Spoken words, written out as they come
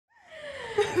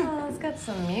got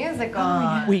some music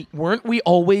on. Wait, weren't we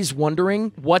always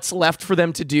wondering what's left for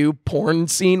them to do porn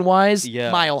scene-wise?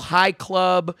 Yeah. Mile High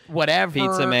Club, whatever.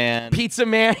 Pizza Man. Pizza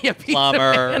Man. Yeah, Pizza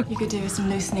Plumber. Man. You could do with some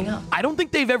loosening up. I don't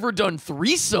think they've ever done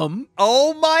threesome.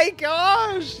 Oh my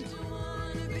gosh.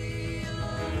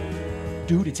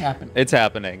 Dude, it's happening. It's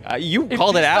happening. You If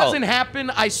called it this out. doesn't happen,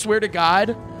 I swear to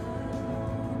God.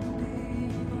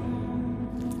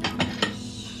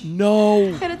 No.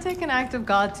 It'd take an act of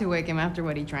God to wake him after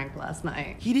what he drank last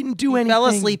night. He didn't do He anything. fell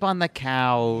asleep on the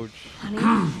couch.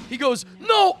 He goes,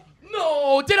 no,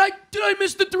 did I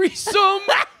miss the threesome?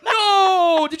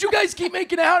 No, did you guys keep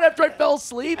making out after I fell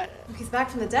asleep? He's back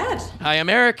from the dead. Hi, I'm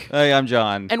Eric. Hey, I'm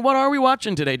John. And what are we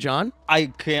watching today, John? I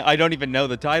don't even know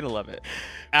the title of it.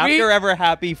 After Ever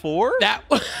Happy 4? That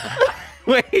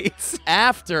Wait.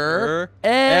 After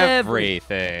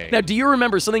everything. Now, do you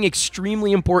remember something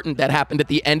extremely important that happened at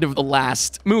the end of the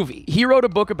last movie? He wrote a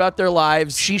book about their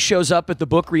lives. She shows up at the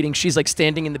book reading. She's like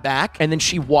standing in the back, and then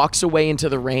she walks away into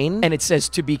the rain, and it says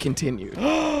to be continued. Do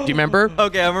you remember?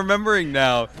 Okay, I'm remembering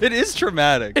now. It is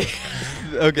traumatic.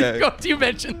 Okay. You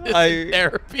mentioned this in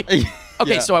therapy.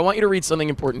 Okay, Yeah. so I want you to read something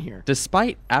important here.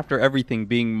 Despite After Everything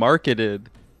being marketed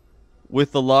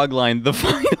with the logline, the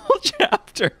final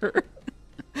chapter,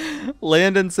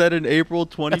 Landon said in April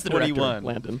That's the director, 2021,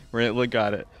 Landon. Right,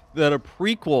 got it, that a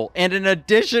prequel and an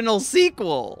additional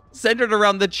sequel centered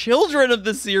around the children of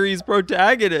the series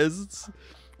protagonists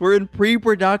were in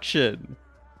pre-production.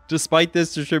 Despite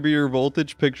this, distributor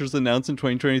Voltage Pictures announced in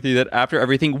 2023 that After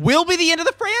Everything will be the end of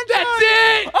the franchise. That's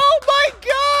it! Oh my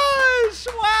gosh!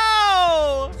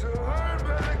 Wow!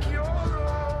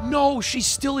 No, she's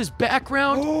still his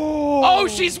background. Oh,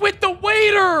 she's with the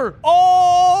waiter.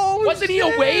 Oh, Wasn't he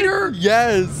a waiter?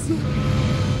 Yes.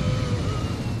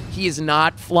 He is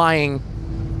not flying.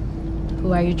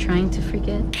 Who are you trying to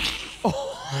forget?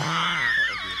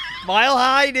 Mile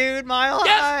high, dude. Mile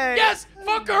high. Yes,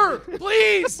 fuck her,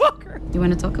 please. Fuck her. You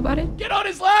want to talk about it? Get on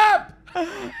his lap.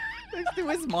 Next to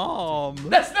his mom.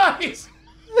 That's nice.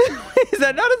 Is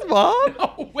that not his mom?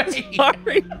 No way.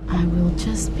 Sorry. I will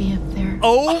just be up there.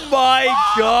 Oh my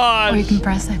Or you gosh. can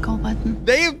press that call button.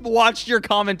 They've watched your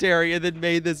commentary and then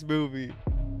made this movie.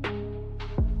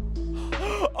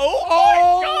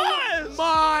 Oh my gosh.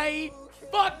 My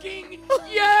fucking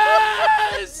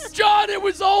yes, John. It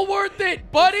was all worth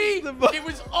it, buddy. It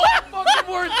was all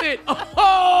fucking worth it.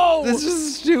 Oh, This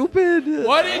is stupid.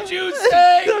 what did you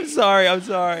say? I'm sorry. I'm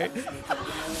sorry.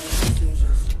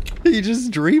 He just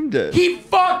dreamed it. He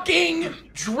fucking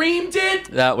dreamed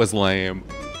it. That was lame.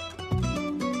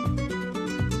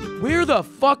 Where the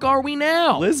fuck are we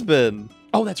now? Lisbon.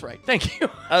 Oh, that's right. Thank you.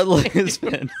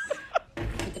 Lisbon.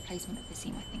 With the placement of the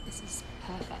scene, I think this is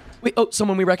perfect. Wait, oh,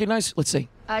 someone we recognize? Let's see.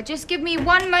 Just give me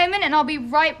 1 moment and I'll be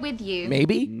right with you.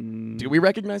 Maybe? Do we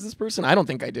recognize this person? I don't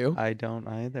think I do. I don't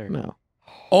either. No.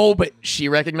 Oh, but she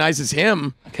recognizes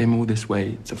him. I came all this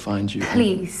way to find you.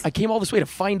 Please. I came all this way to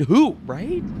find who?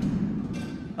 Right?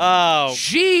 Oh,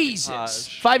 Jesus.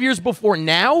 gosh. 5 years before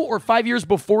now or 5 years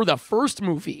before the first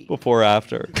movie? before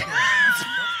after.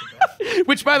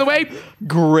 Which, by the way,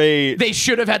 Great. they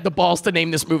should have had the balls to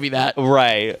name this movie that.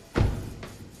 Right.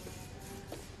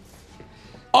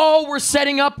 Oh, we're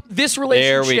setting up this There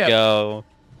relationship. we go.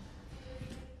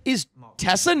 Is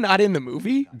Tessa not in the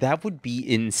movie? That would be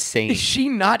insane. Is she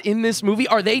not in this movie?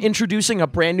 Are they introducing a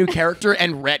brand new character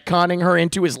and retconning her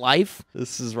into his life?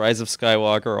 This is Rise of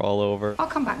Skywalker all over. I'll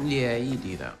come back. Yeah, you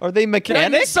do that. Are they Did I miss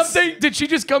mechanics? something? Did she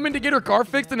just come in to get her car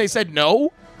fixed and they said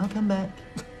no? I'll come back.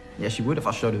 Yeah, she would if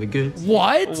I showed her the goods.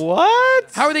 What? What?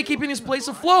 How are they keeping this place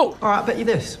afloat? All right, I bet you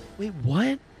this. Wait,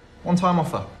 what? One-time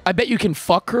offer. I bet you can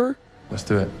fuck her. Let's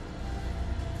do it.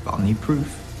 But I'll need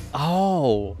proof.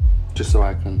 Oh. Just so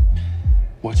I can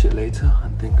watch it later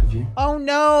and think of you. Oh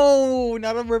no,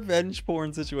 not a revenge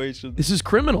porn situation. This is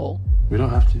criminal. We don't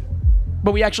have to.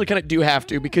 But we actually kind of do have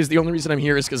to because the only reason I'm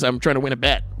here is because I'm trying to win a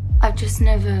bet. I've just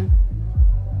never...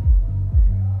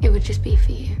 It would just be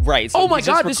for you. Right. So Oh my he's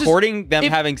just God, this is- recording them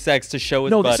if- having sex to show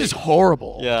his No, buddy. this is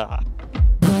horrible. Yeah.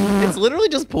 It's literally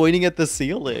just pointing at the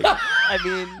ceiling. I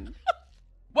mean,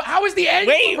 Well, how is the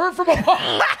angle Wait. of her from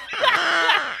above?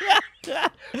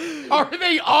 Are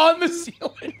they on the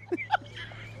ceiling?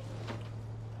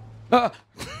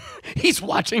 He's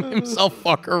watching himself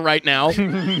fuck her right now.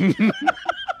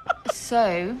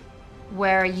 So,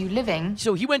 where are you living?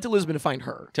 So he went to Lisbon to find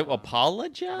her. to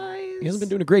apologize? He hasn't been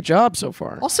doing a great job so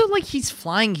far. Also, like, he's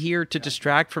flying here to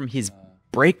distract from his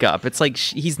breakup. It's like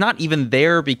he's not even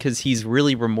there because he's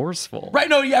really remorseful. Right?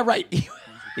 No, yeah, right.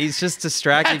 He's just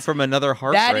distracting That's- from another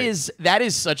heartbreak. That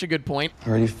is such a good point. I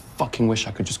really fucking wish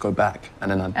I could just go back and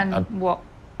then I'd And what?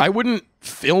 I wouldn't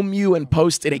film you and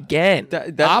post it again.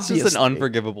 That's obviously. just an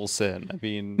unforgivable sin. I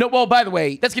mean, No, well, by the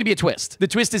way, that's going to be a twist. The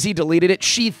twist is he deleted it.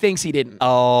 She thinks he didn't.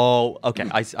 oh, okay,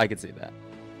 I could see that.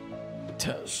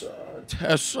 Tessa.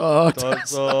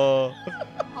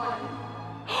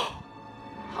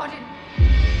 Hardin,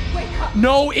 wake up.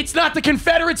 No, it's not. The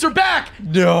Confederates are back.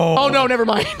 No. Oh, no, never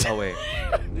mind. Oh wait.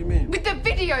 What do you mean? With the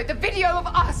video of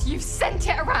us, you've sent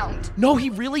it around. No, he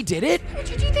really did it? Would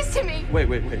you do this to me? Wait.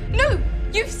 No,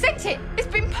 you've sent it. It's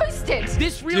been posted.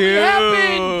 This really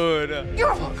happened. Dude.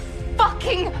 You're a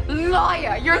fucking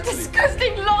liar. You're a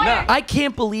disgusting liar. I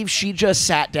can't believe she just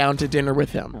sat down to dinner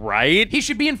with him. Right? He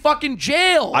should be in fucking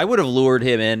jail. I would have lured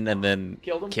him in and then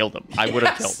Killed him? I would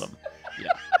have Yes. killed him.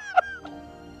 Yeah.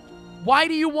 Why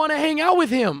do you want to hang out with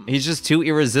him? He's just too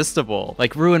irresistible.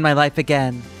 Like, ruin my life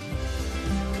again.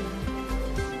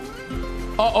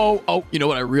 Uh-oh. Oh, you know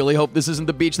what? I really hope this isn't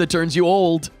the beach that turns you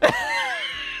old.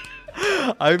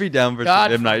 I would be down for God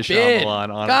some M. Night forbid. Shyamalan,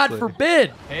 honestly. God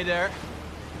forbid. Hey there.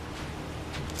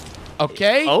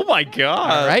 Okay. Oh my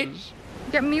god. All right.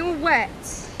 Get me all wet.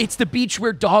 It's the beach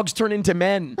where dogs turn into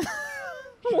men.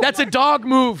 That's a dog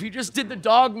move. He just did the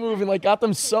dog move and like got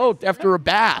them soaked after a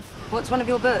bath. What's one of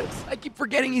your books? I keep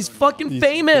forgetting he's fucking He's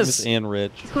famous. and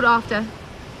rich. It's called After.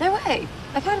 No way.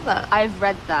 I've heard of that. I've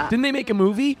read that. Didn't they make a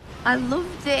movie? I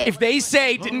loved it. If they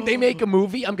say, didn't they make a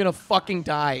movie, I'm gonna fucking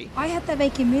die. I had them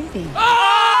make a movie.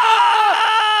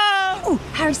 Ah! Oh,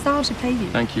 Harry Styles should play you.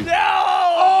 Thank you. No!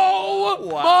 Oh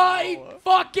my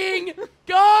fucking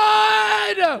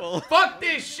god! Fuck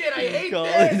this shit. I hate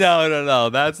this. No.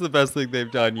 That's the best thing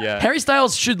they've done yet. Harry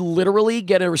Styles should literally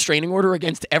get a restraining order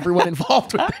against everyone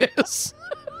involved with this.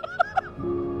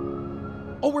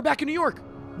 Oh, we're back in New York.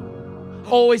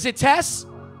 Oh, is it Tess?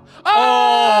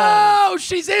 Oh,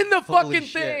 she's in the Holy fucking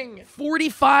shit. thing.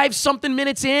 45 something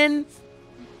minutes in.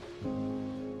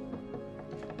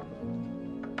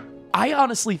 I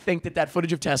honestly think that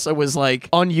footage of Tessa was like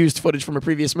unused footage from a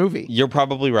previous movie. You're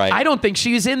probably right. I don't think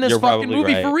she's in this You're fucking probably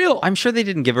movie right. for real. I'm sure they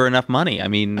didn't give her enough money. I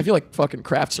mean, I feel like fucking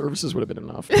craft services would have been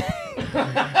enough.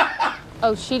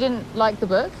 Oh, she didn't like the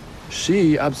book?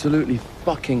 She absolutely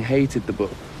fucking hated the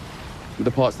book.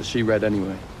 The parts that she read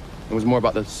anyway. It was more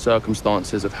about the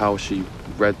circumstances of how she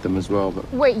read them as well,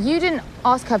 but... Wait, you didn't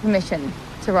ask her permission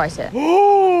to write it?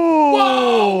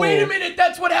 Whoa! Wait a minute,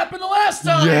 that's what happened the last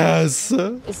time. yes.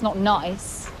 It's not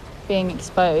nice being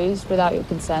exposed without your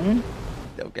consent.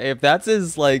 Okay, if that's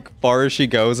as like far as she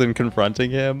goes in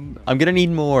confronting him, I'm gonna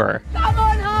need more. Come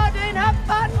on, Hardin, have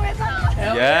fun with us!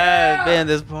 Yeah, man,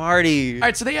 this party. All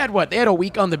right, so they had what? They had a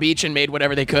week on the beach and made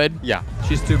whatever they could. Yeah.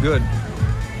 She's too good.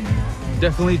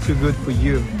 Definitely too good for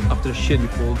you after the shit you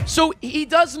pulled. So he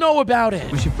does know about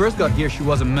it. When she first got here, she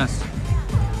was a mess.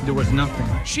 There was nothing.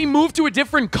 She moved to a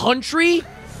different country?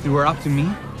 If it were up to me,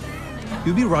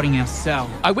 you'd be rotting in a cell.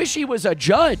 I wish he was a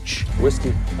judge.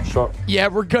 Whiskey, shot. Yeah,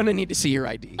 we're gonna need to see your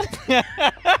ID.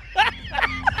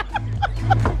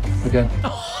 Okay.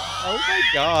 Oh my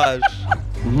gosh.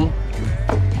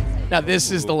 Now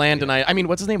this is the Landon I mean,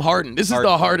 what's his name? Hardin. This is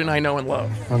the Hardin I know and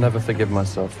love. I'll never forgive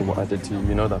myself for what I did to you.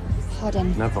 You know that?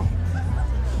 Hardin, Never.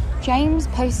 James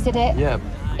posted it. Yeah.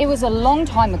 It was a long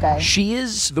time ago. She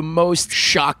is the most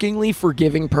shockingly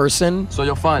forgiving person. So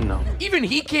you're fine now? Even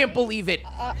he can't believe it.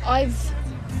 I've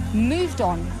moved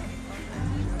on.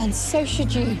 And so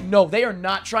should you. No, they are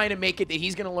not trying to make it that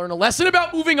he's gonna learn a lesson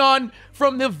about moving on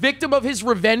from the victim of his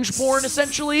revenge porn,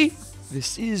 essentially.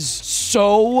 This is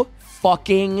so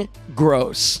fucking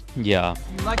gross. Yeah.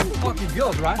 You like fucking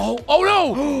girls, right? Oh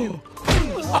no!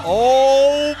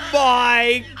 Oh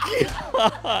my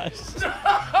gosh.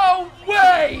 No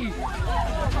way!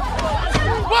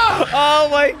 Whoa! Oh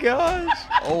my gosh.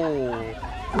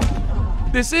 Oh.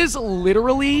 This is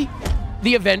literally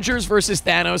the Avengers versus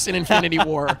Thanos in Infinity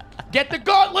War. Get the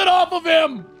gauntlet off of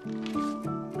him!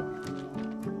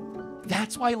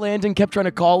 That's why Landon kept trying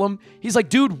to call him. He's like,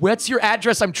 dude, what's your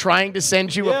address? I'm trying to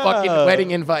send you a fucking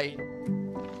wedding invite.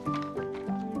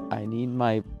 I need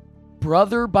my...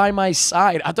 Brother by my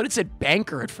side. I thought it said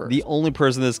banker at first. The only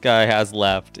person this guy has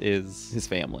left is his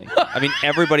family. I mean,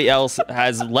 everybody else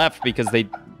has left because they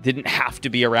didn't have to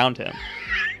be around him.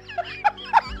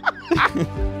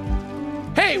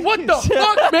 Hey, what the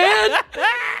fuck, man?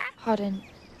 Hardin,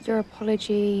 your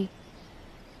apology,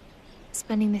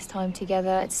 spending this time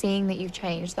together, seeing that you've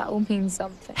changed, that all means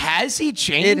something. Has he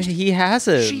changed? He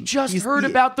hasn't. She just heard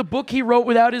about the book he wrote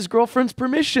without his girlfriend's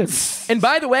permission. And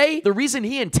by the way, the reason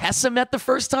he and Tessa met the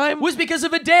first time was because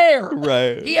of a dare.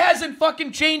 Right. He hasn't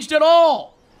fucking changed at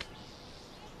all.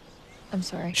 I'm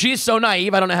sorry. She is so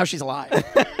naive, I don't know how she's alive.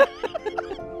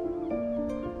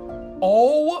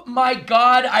 Oh my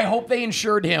God, I hope they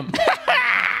insured him.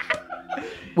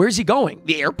 Where's he going?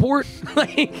 The airport?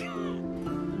 Like,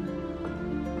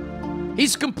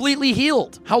 he's completely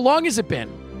healed. How long has it been?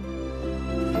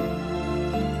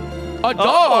 A dog.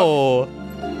 Oh.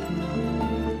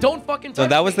 Don't fucking touch So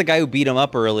that was me. the guy who beat him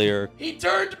up earlier. He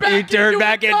turned back. He turned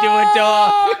back into a a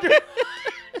dog.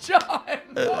 John,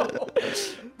 no.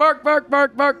 Bark, bark,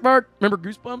 bark, bark, bark. Remember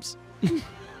Goosebumps?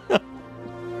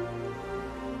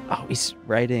 Oh, he's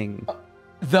writing.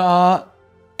 The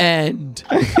end.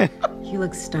 He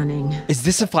looks stunning. Is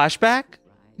this a flashback?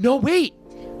 No, wait.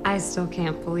 I still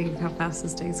can't believe how fast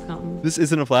this day's come. This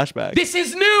isn't a flashback. This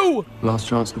is new. Last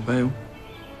chance to bail.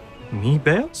 Me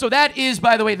bail? So that is,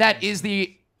 by the way, that is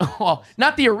the, well,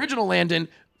 not the original Landon.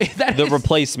 That The is-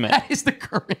 replacement. That is the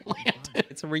current Landon.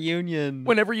 It's a reunion.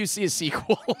 Whenever you see a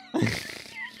sequel,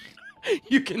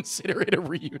 you consider it a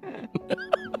reunion.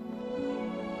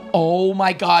 Oh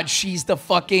my God, she's the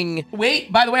fucking...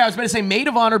 Wait, by the way, I was going to say maid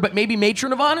of honor, but maybe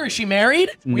matron of honor. Is she married?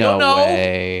 We don't know.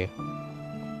 Way.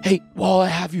 Hey, while I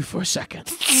have you for a second,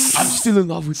 I'm still in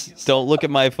love with you. Don't look at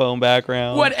my phone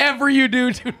background. Whatever you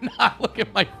do not look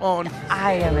at my phone.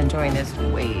 I am enjoying this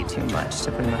way too much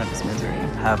to put him out of his misery.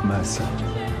 Have mercy.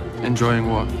 Enjoying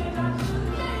what?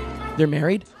 They're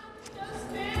married?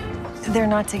 They're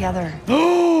not together.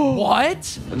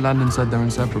 What? Landon said they're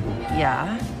inseparable.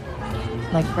 Yeah.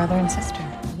 Like brother and sister.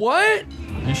 What?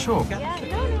 You sure?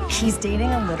 She's dating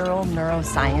a literal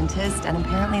neuroscientist, and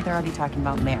apparently they're already talking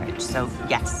about marriage. So,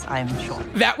 yes, I'm sure.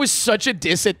 That was such a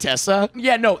diss at Tessa.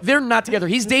 Yeah, no, they're not together.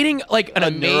 He's dating like an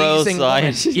amazing woman.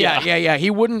 neuroscientist. Yeah. He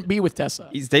wouldn't be with Tessa.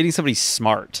 He's dating somebody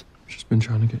smart. She's been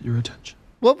trying to get your attention.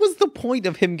 What was the point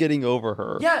of him getting over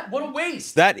her? Yeah, what a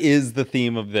waste. That is the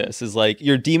theme of this, is like,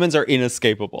 your demons are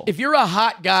inescapable. If you're a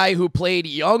hot guy who played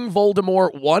young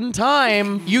Voldemort one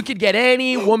time, you could get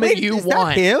any woman Wait, you is that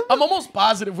want. him? I'm almost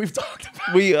positive we've talked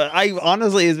about I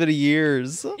honestly, it's been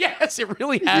years. Yes, it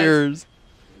really has. Years.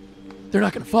 They're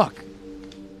not gonna fuck.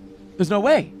 There's no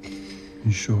way.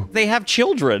 You sure? They have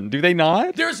children, do they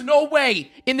not? There's no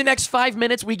way. In the next 5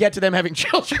 minutes, we get to them having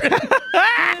children.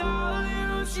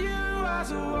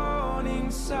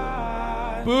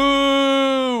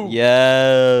 Boo!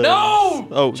 Yes. No!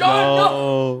 Oh, John,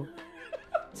 no.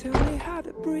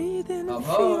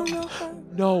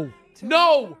 No.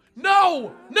 No!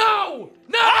 No! No!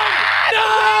 No!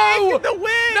 No! The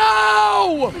wind!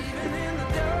 No!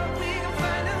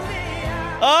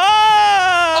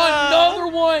 Ah! Another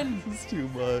one! It's too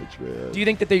much, man. Do you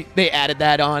think that they added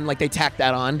that on, like they tacked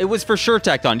that on? It was for sure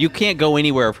tacked on. You can't go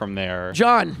anywhere from there.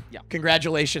 John,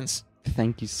 congratulations.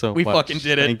 Thank you so We much. fucking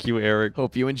did it. Thank you, Eric.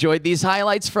 Hope you enjoyed these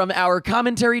highlights from our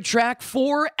commentary track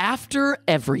for After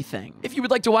Everything. If you would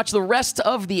like to watch the rest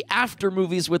of the After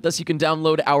movies with us, you can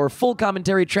download our full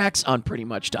commentary tracks on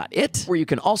prettymuch.it, where you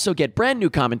can also get brand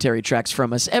new commentary tracks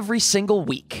from us every single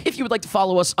week. If you would like to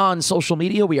follow us on social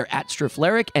media, we are at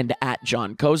Striffleric and at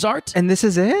Jon Cozart. And this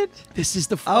is it? This is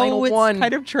the final Oh, it's one.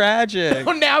 kind of tragic.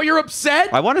 Oh, now you're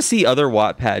upset? I want to see other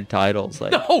Wattpad titles.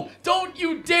 Like, No, don't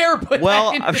you dare put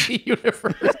Well, that into the universe.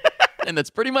 And that's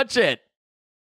pretty much it.